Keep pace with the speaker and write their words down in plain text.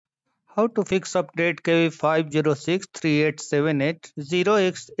How to fix update KB5063878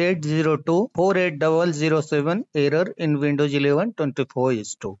 0x80248007 error in Windows 11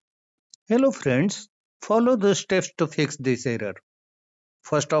 24:2. Hello friends, follow the steps to fix this error.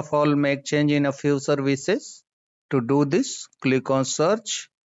 First of all, make change in a few services. To do this, click on search,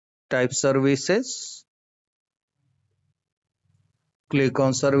 type services, click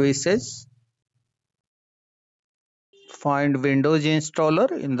on services, find Windows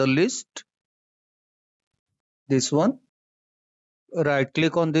installer in the list, this one. Right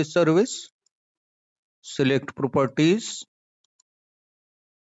click on this service, select properties.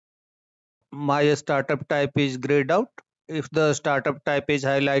 My startup type is grayed out. If the startup type is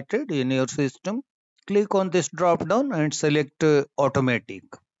highlighted in your system, click on this drop down and select automatic.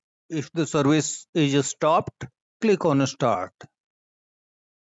 If the service is stopped, click on start.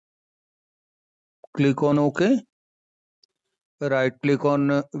 Click on OK. Right click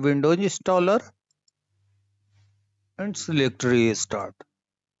on Windows installer and select restart.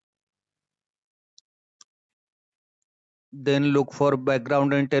 Then look for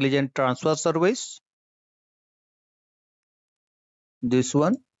background intelligent transfer service. This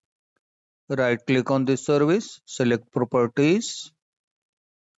one. Right click on this service, select properties,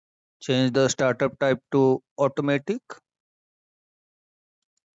 change the startup type to automatic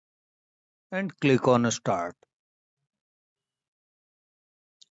and click on start.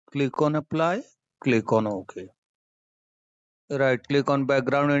 Click on apply, click on OK. Right click on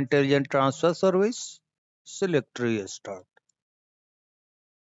background intelligent transfer service, select restart.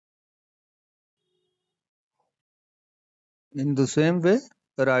 In the same way,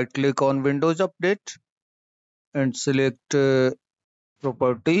 right click on Windows Update and select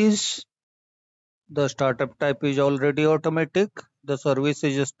properties. The startup type is already automatic. The service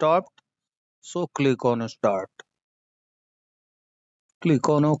is stopped. So click on start. Click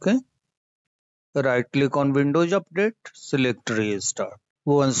on OK. Right click on Windows Update, select restart.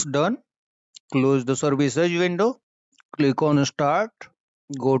 Once done, close the services window, click on start,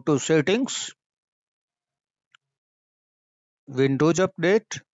 go to settings, Windows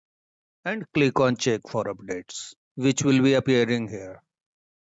Update and click on check for updates, which will be appearing here.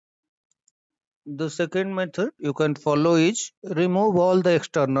 The second method you can follow is remove all the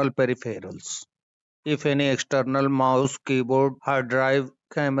external peripherals. If any external mouse, keyboard, hard drive,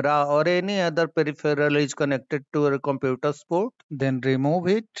 camera or any other peripheral is connected to your computer's port, then remove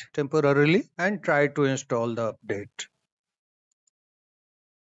it temporarily and try to install the update.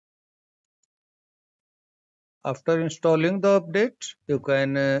 After installing the update, you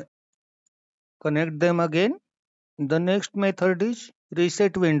can connect them again. The next method is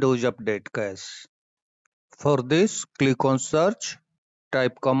reset Windows Update cache. For this, click on search,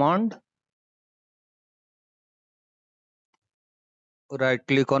 type command, right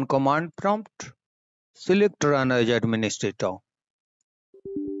click on command prompt, select run as administrator.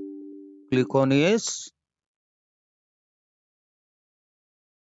 Click on yes.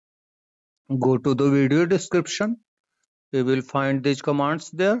 Go to the video description. You will find these commands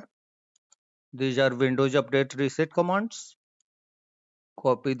there. These are Windows Update reset commands.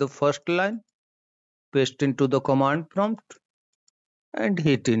 Copy the first line, paste into the command prompt and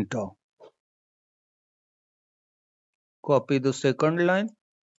hit enter. Copy the second line,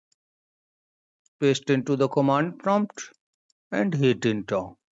 paste into the command prompt and hit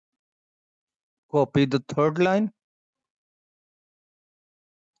enter. Copy the third line,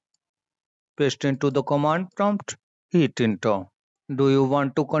 paste into the command prompt, hit enter. Do you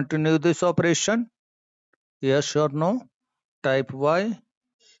want to continue this operation? Yes or no? Type Y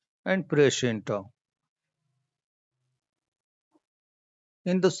and press enter.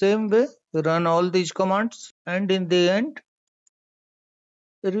 In the same way, run all these commands and in the end,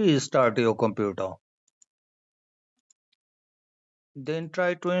 restart your computer. Then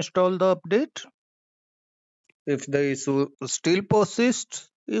try to install the update. If the issue still persists,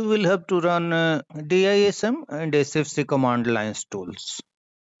 you will have to run DISM and SFC command lines tools.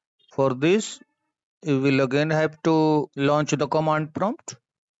 For this, you will again have to launch the command prompt.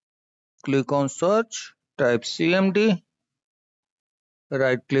 Click on search, type CMD,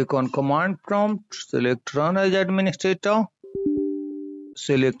 right click on command prompt, select run as administrator,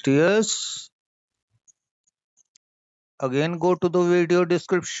 select yes. Again go to the video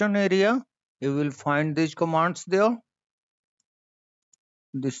description area. You will find these commands there.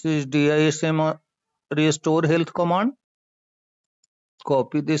 This is DISM RestoreHealth command.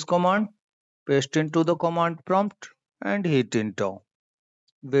 Copy this command, paste into the command prompt and hit enter.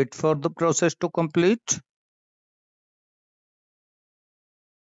 Wait for the process to complete.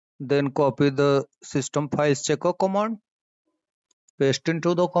 Then copy the system files checker command. Paste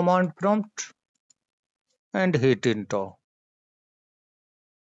into the command prompt and hit enter.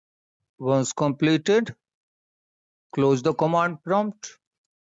 Once completed, close the command prompt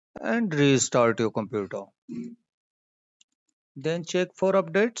and restart your computer. Then check for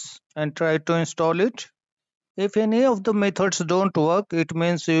updates and try to install it. If any of the methods don't work, it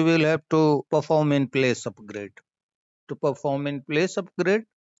means you will have to perform in place upgrade. To perform in place upgrade,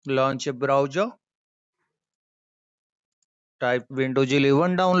 launch a browser. Type Windows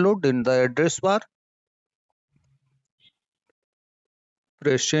 11 download in the address bar.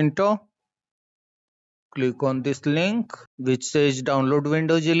 Press enter. Click on this link which says download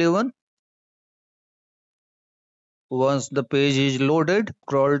Windows 11. Once the page is loaded,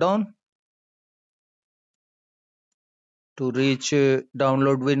 scroll down to reach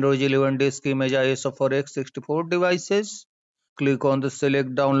download Windows 11 disk image ISO for x64 devices. Click on the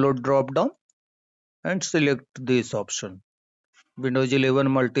select download drop down and select this option, Windows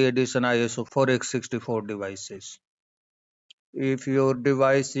 11 multi-edition ISO for x64 devices. If your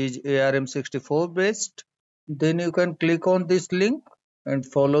device is ARM64 based, then you can click on this link and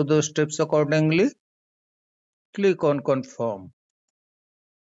follow the steps accordingly. Click on confirm.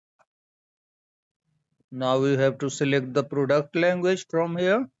 Now we have to select the product language from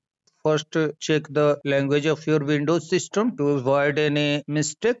here. First, check the language of your Windows system to avoid any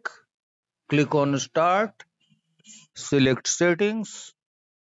mistake. Click on Start, select Settings,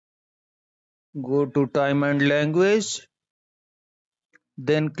 go to Time and Language,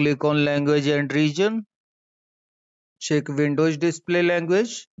 then click on Language and Region. Check Windows Display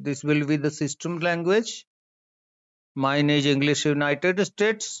Language. This will be the system language. Mine is English United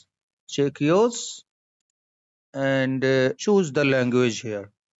States. Check yours and choose the language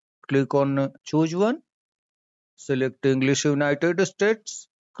here. Click on Choose One. Select English United States.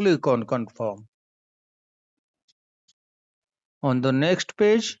 Click on Confirm. On the next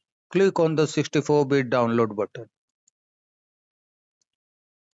page, click on the 64-bit download button.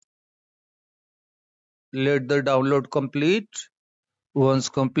 Let the download complete. Once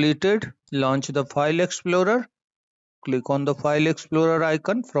completed, launch the File Explorer. Click on the File Explorer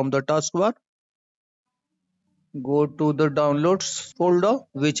icon from the taskbar. Go to the Downloads folder,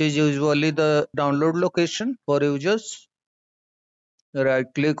 which is usually the download location for users.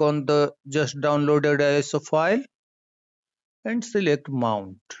 Right-click on the just downloaded ISO file and select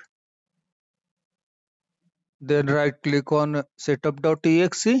Mount. Then right-click on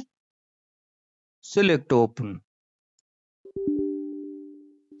setup.exe. Select Open.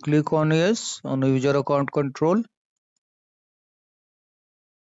 Click on Yes on User Account Control.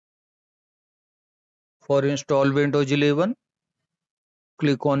 For install Windows 11,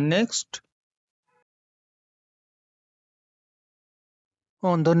 click on Next.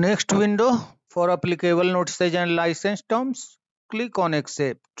 On the next window, for applicable notices and license terms, click on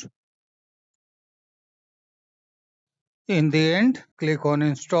Accept. In the end, click on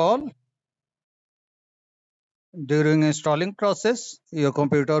Install. During installing process, your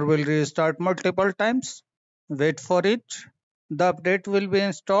computer will restart multiple times. Wait for it. The update will be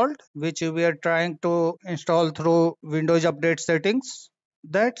installed, which we are trying to install through Windows Update settings.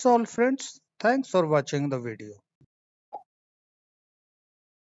 That's all, friends. Thanks for watching the video.